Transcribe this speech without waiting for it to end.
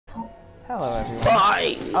Hello everyone.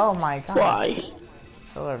 Why? Oh my god. Why?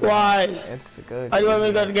 Hello everyone. Why? It's good. I don't want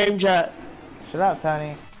to go to game chat. Shut up,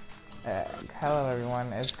 Tony. Hello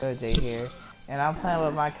everyone. It's Go J here, and I'm playing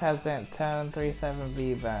with my cousin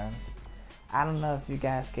Tone37B Bone. I don't know if you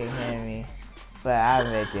guys can hear me, but I'm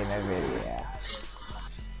making a video.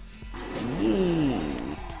 Yee.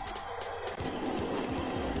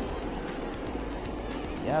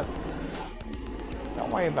 Yep.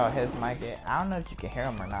 Don't worry about his mic. I don't know if you can hear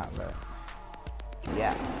him or not, but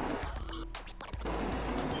yeah.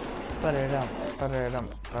 I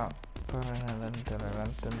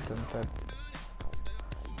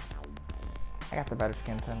got the better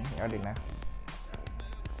skin tone. You already know.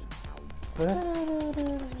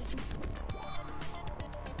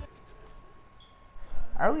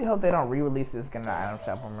 I really hope they don't re-release this skin in the item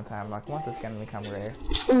shop one more time. Like, once this skin become rare.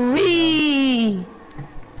 Wee!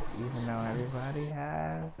 Even though everybody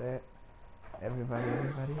has it. Everybody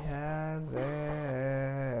has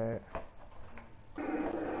it.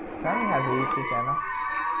 Tony has a YouTube channel.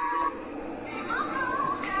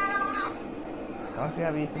 Don't you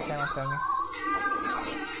have a YouTube channel, Tony?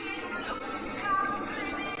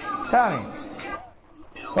 Tony!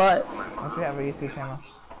 What? Don't you have a YouTube channel?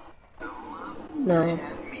 No.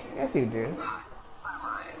 Yes, you do.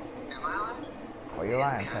 Oh, you're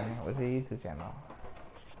lying, Tony. What's your YouTube channel?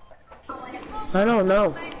 I don't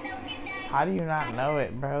know. How do you not know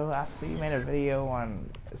it, bro? I see you made a video on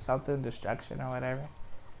something, destruction or whatever.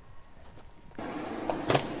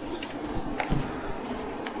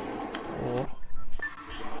 Cool.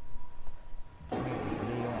 Made a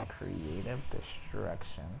video on creative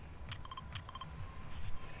destruction.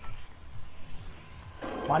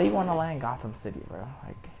 Why do you want to land Gotham City, bro?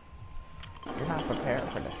 Like, you're not prepared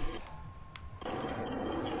for this.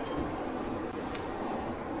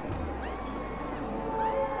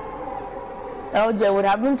 LJ, what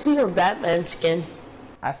happened to your Batman skin?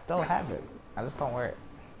 I still have it. I just don't wear it.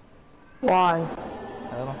 Why?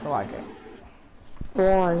 I don't feel like it.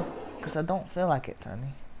 Why? Because I don't feel like it,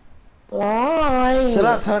 Tony. Why? Shut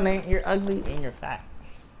up, Tony. You're ugly and you're fat.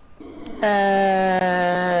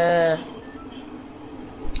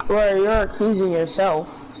 Well, you're accusing yourself,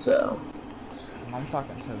 so. I'm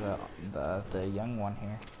talking to the young one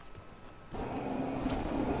here.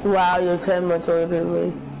 Wow, you're 10 months older than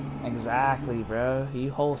me. Exactly, bro.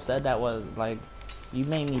 You whole said that was like, you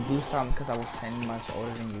made me do something because I was 10 months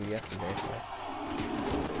older than you yesterday. So.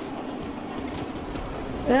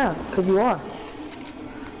 Yeah, because you are.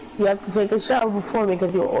 You have to take a shower before me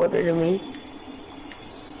because you're older than me.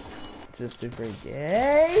 Just super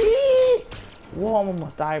gay. Whoa, I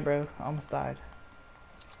almost died, bro. I almost died.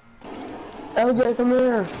 LJ, come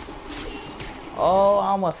here. Oh, I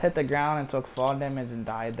almost hit the ground and took fall damage and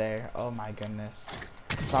died there. Oh my goodness.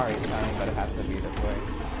 Sorry, Tony, but it has to be this way.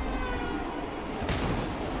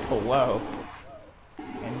 Oh, whoa.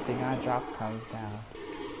 Anything I drop comes down.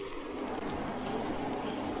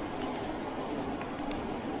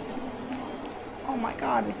 Oh my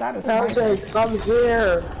god, is that a sniper? LJ, come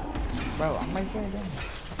here. Bro, I'm right here again.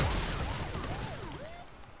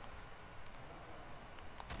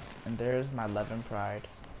 And there's my 11 pride.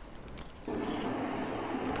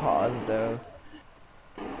 Pause though.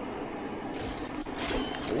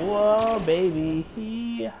 Whoa, baby.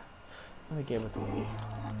 Let me give it to you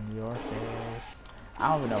on your face. I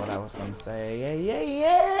don't even know what I was gonna say. Yay!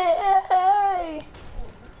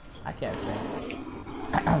 I can't sing.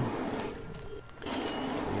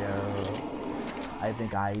 Yo, I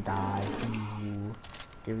think I died to you.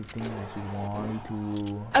 Everything that you wanted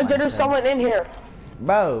to. There's someone in here.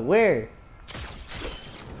 Bro, where?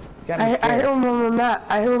 I hear him on the map.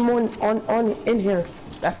 I hear him on in here.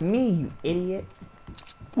 That's me, you idiot.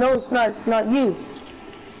 No, it's not. It's not you.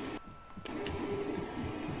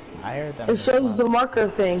 I heard them. It shows the marker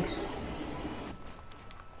things.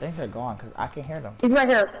 I think they're gone because I can hear them. He's right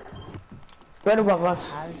here. Right above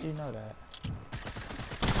us. How did you know that?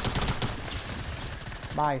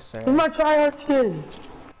 Bye, sir. Where's my tryhard skin?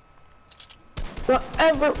 Where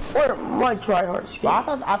my tryhard skin?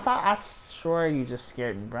 Well, I swear you just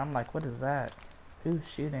scared me, bro. I'm like, what is that? Who's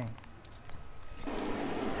shooting?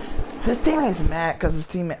 His teammate's mad because his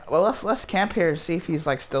teammate. Well, let's camp here and see if he's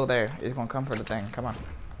like still there. He's gonna come for the thing. Come on.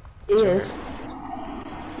 He is.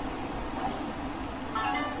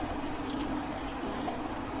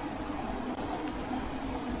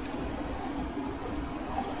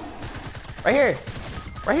 Right here.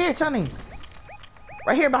 Right here, Tony.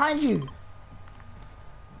 Right here behind you.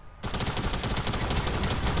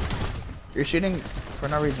 You're shooting for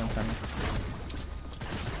no reason, Tony.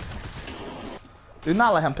 Do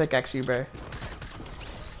not let him pickaxe you, bro.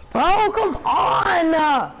 Oh, come on!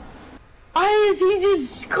 Why is he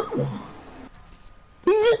just, come on.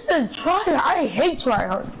 He's just a tryhard. I hate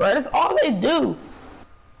tryhards, bro. That's all they do.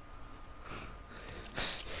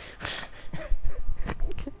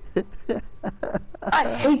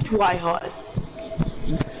 I hate tryhards.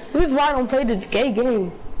 This is why I don't play the gay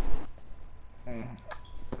game.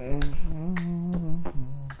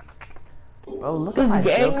 Oh, look at my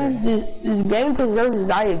Joker. This game deserves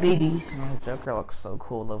diabetes. Joker looks so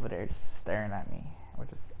cool over there, staring at me. We're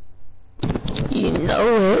just. You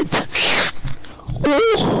know it.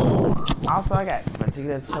 Also, I got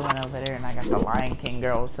Vegeta chilling over there, and I got the Lion King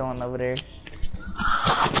girl chilling over there.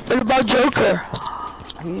 What about Joker?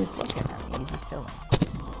 He's looking at me. He's just chilling.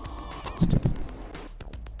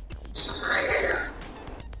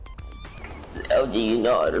 Oh, do you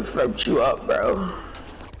know how to fuck you up, bro?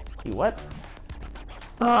 You what?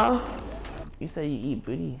 You said you eat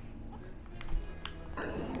booty.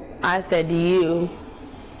 I said to you.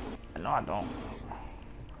 No, I don't.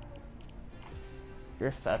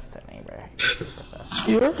 You're sus to me, bro.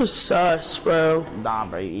 You're sus, bro. Nah,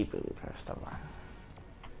 bro, you eat booty, bro. Stop lying.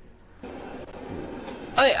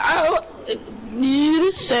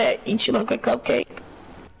 You just said eat you like a cupcake.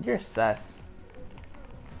 You're sus.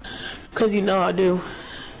 Cause you know I do.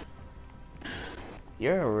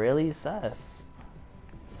 You're really sus.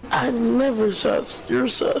 I'm never sus. You're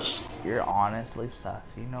sus. You're honestly sus.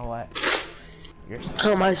 You know what? You're sus.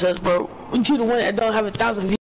 How am I sus, bro? You the one that don't have 1,000 views.